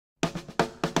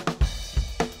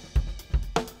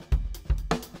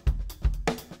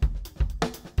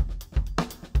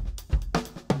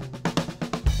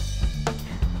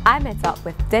met up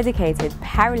with dedicated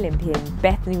Paralympian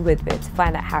Bethany Woodward to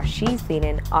find out how she's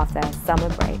feeling after her summer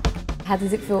break. How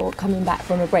does it feel coming back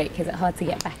from a break? Is it hard to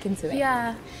get back into it?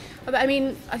 Yeah, but I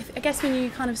mean, I guess when you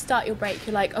kind of start your break,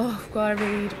 you're like, oh God, I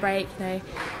really need a break, you know,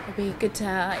 it'd be good to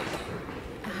like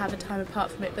have a time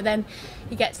apart from it. But then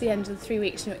you get to the end of the 3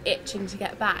 weeks and you're itching to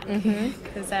get back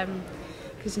because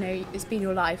you know, it's been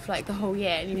your life like the whole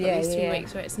year, and you've got these 3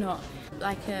 weeks where it's not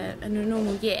like a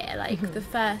normal year. Like the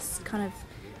first kind of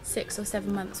 6 or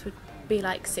 7 months would be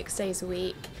like 6 days a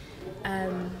week,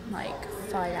 like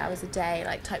 5 hours a day,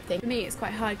 like type thing. For me, it's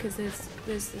quite hard because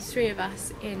there's 3 of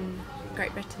us in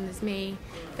Great Britain. There's me,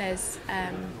 there's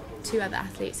 2 other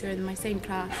athletes who are in my same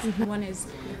class. One is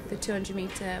the 200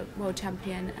 metre world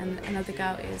champion, and another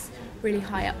girl is really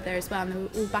high up there as well, and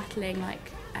they're all battling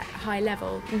like at a high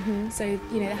level. So you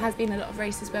know, there has been a lot of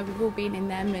races where we've all been in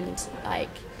them, and like,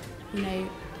 you know,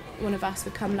 one of us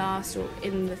would come last, or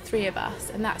in the 3 of us,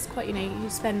 and that's quite, you know, you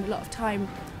spend a lot of time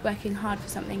working hard for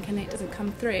something and it doesn't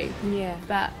come through. Yeah.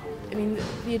 But I mean,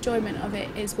 the enjoyment of it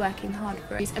is working hard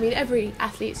for it. I mean, every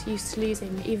athlete's used to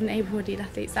losing, even able-bodied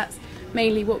athletes. That's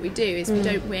mainly what we do, is we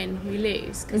don't win, we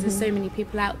lose, because there's so many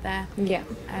people out there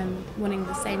wanting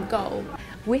the same goal.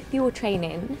 With your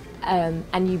training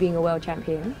and you being a world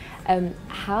champion,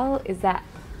 how does that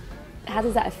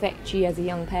affect you as a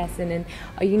young person, and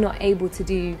are you not able to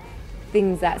do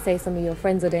things that, say, some of your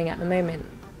friends are doing at the moment,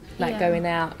 like going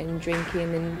out and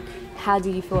drinking, and how do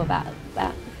you feel about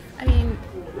that? I mean,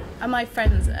 my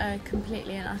friends are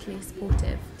completely and utterly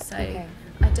supportive, so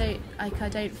I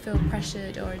don't feel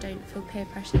pressured, or I don't feel peer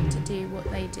pressured to do what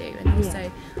they do, and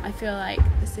also I feel like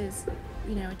this is,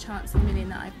 you know, a chance in a million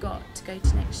that I've got to go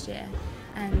to next year,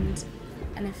 and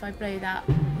if I blow that,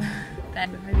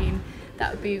 then I mean, that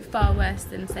would be far worse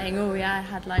than saying, oh yeah, I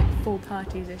had like 4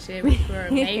 parties this year which were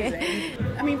amazing.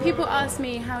 I mean, people ask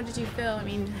me, how did you feel? I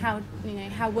mean,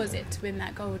 how was it to win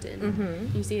that gold in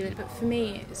New Zealand? But for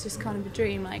me, it's just kind of a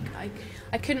dream. Like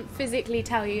I couldn't physically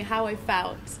tell you how I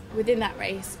felt within that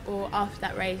race, or after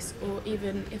that race, or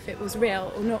even if it was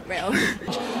real or not real.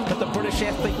 But the British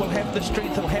athlete will have the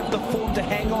strength, he'll have the form to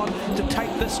hang on, to take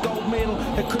this gold medal.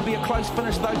 It could be a close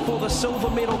finish though for the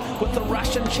silver medal, with the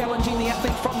Russian challenging the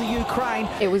athlete from the Ukraine.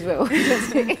 It was real.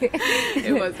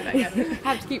 It wasn't.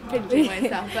 I have to keep pinching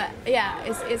myself, but yeah,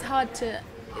 it's hard to.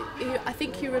 I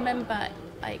think you remember,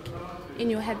 like, in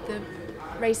your head, the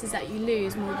races that you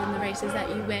lose more than the races that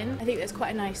you win. I think there's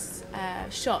quite a nice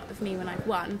shot of me when I've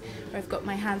won, where I've got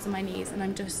my hands on my knees and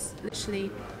I'm just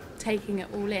literally taking it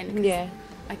all in. Yeah.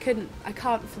 I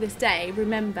can't for this day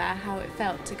remember how it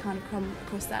felt to kind of come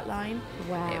across that line.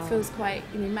 Wow. It feels quite,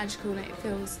 you know, magical, and it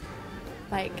feels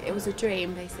like it was a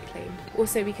dream, basically.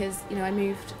 Also because, you know, I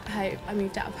moved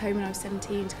out of home when I was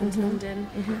 17 to come to London,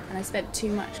 and I spent 2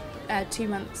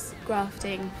 months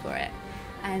grafting for it.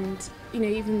 And you know,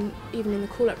 even in the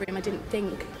call-up room, I didn't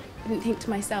think to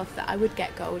myself that I would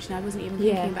get gold. You know, I wasn't even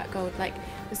thinking about gold. Like,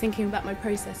 I was thinking about my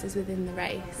processes within the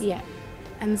race. Yeah.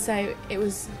 And so it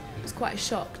was quite a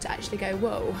shock to actually go,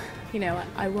 whoa, you know,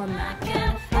 I won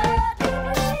that.